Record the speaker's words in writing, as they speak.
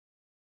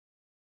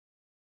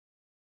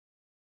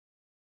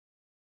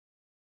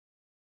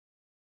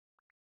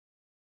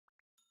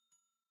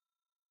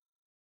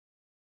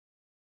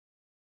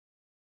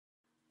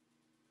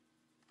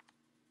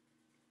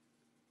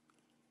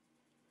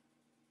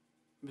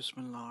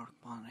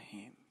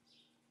बिस्मिल्लाहिर्रहमानिर्रहीम।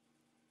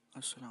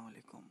 अस्सलाम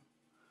वालेकुम।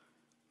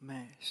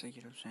 मैं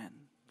सैयद हुसैन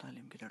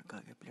तालीम की लड़का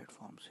के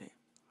प्लेटफॉर्म से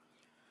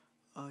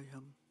आज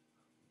हम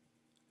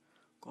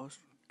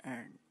कॉस्ट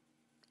एंड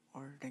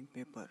ऑडिटिंग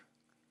पेपर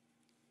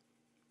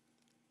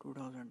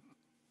 2000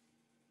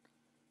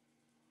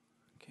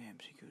 के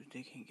एमसीक्यूज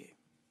देखेंगे।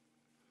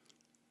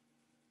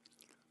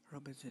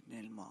 रब ज़िदनी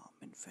इल्मा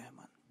मिन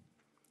फ़हमन।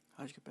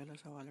 आज का पहला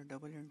सवाल है,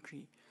 double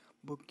entry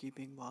book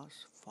keeping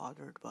was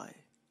फादर्ड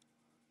bye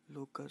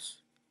लूकस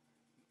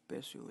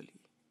पेसुअली।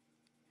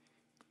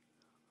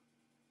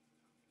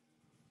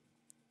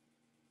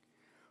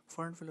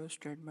 Fund flow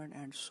statement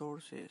and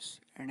sources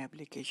and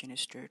application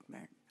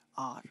statement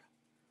are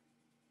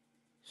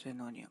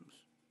synonyms.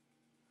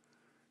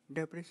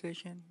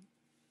 Depreciation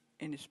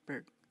in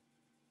spirit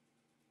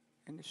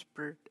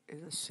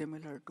is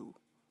similar to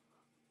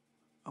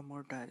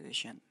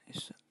amortization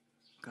is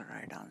the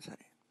right answer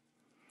है।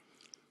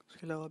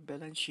 उसके अलावा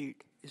balance sheet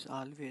is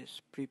always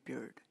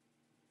prepared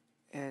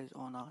as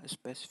on a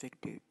specific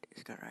date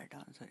इसका right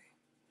answer है।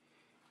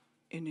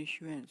 In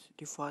issuance,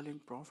 the following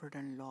profit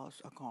and loss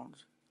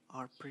accounts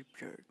are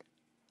prepared: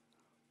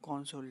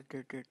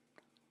 consolidated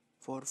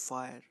for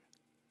fire,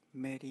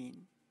 marine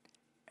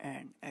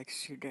and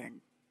accident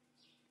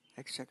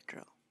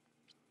etc.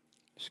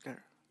 इसका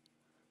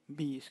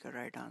B इसका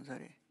right answer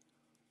है।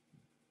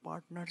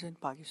 Partners in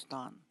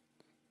Pakistan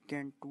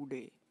can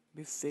today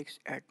be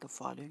fixed at the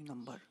following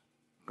number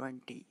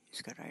 20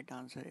 इसका right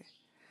answer है।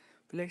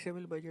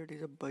 Flexible budget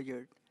is a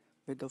budget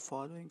with the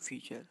following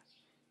feature: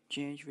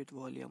 change with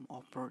volume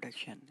of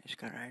production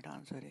इसका right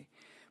answer है।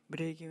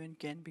 Break even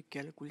can be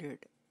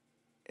calculated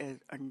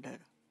as under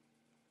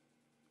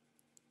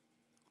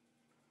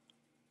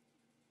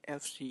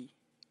FC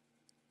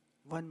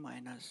 1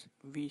 minus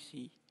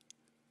VC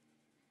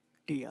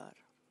TR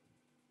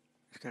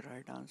इसका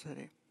right answer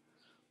है।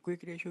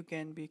 Quick ratio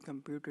can be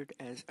computed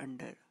as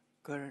under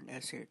current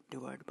asset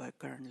divided by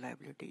current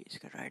liability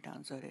इसका right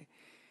answer है।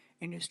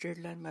 In straight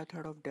line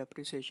method of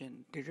depreciation,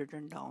 the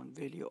written down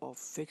value of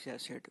fixed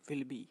asset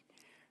will be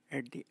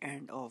at the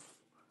end of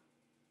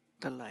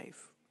the life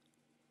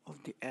of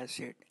the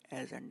asset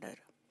as under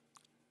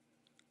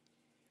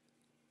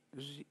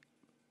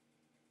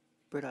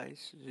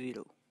price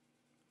 0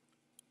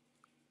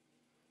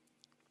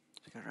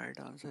 इसका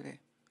right answer है।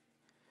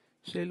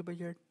 Sale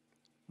budget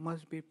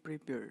must be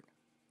prepared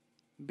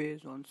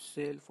based on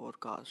sale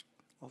forecast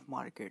of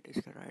market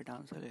इसका right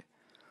answer है।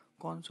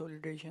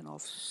 Consolidation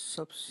of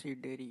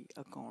subsidiary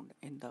account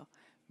in the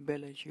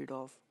balance sheet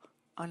of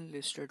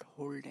unlisted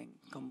holding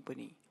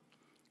company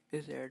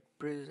is at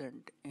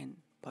present in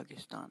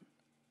Pakistan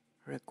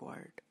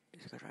required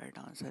इसका right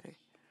answer है।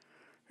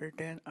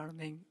 Retained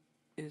earning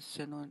is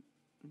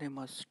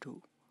synonymous to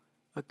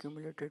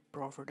accumulated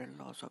profit and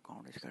loss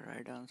account इसका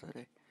right answer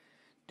है।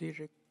 The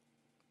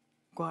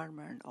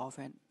requirement of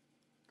an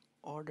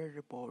audit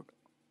report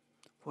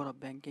for a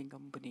banking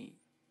company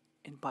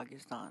in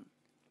Pakistan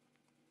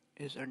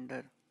is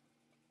under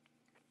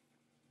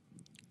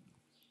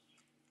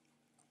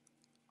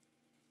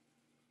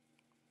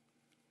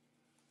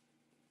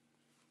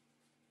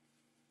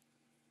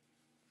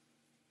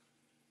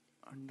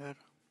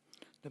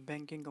the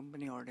Banking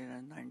Company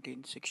Ordinance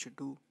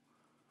 1962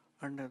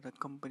 under the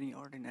Company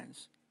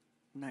Ordinance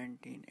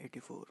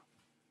 1984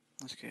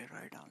 इसके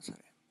right answer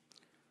है।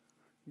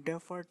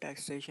 Deferred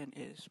taxation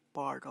is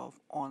part of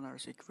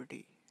owner's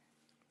equity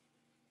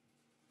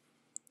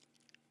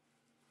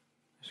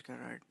इसका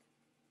right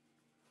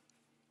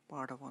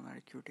part of owner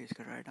equity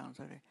इसका right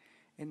answer है।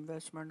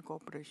 Investment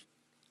Corporation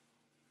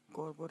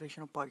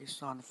of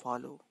Pakistan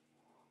follow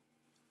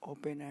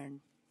open end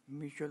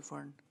mutual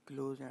fund,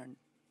 closed end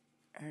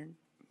and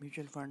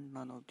mutual fund,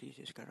 none of these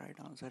इसका right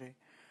answer है।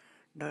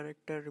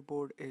 Director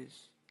report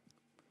is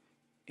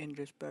in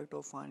respect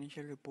of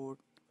financial report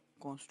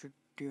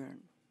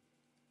constituent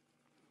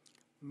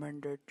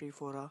mandatory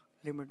for a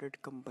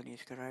limited company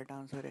इसका right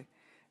answer है।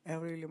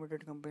 Every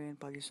limited company in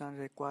Pakistan is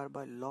required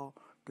by law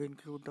to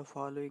include the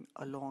following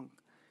along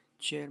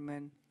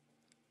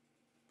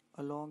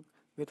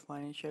with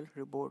financial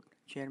report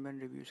chairman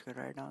reviews का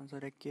right answer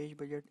है। Cash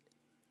budget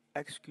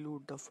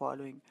exclude the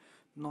following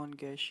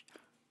non-cash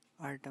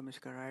item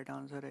इसका right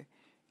answer है।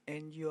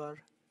 NGO are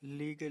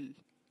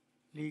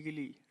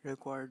legally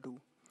required to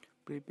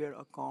prepare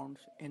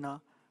accounts in a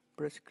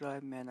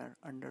prescribed manner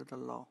under the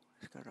law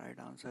इसका right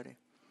answer है।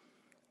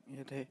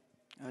 ये थे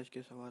आज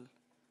के सवाल,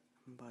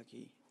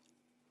 बाकी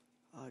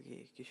आगे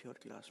किसी और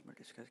क्लास में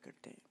डिस्कस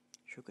करते हैं।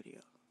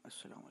 शुक्रिया।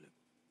 अस्सलाम वालेकुम।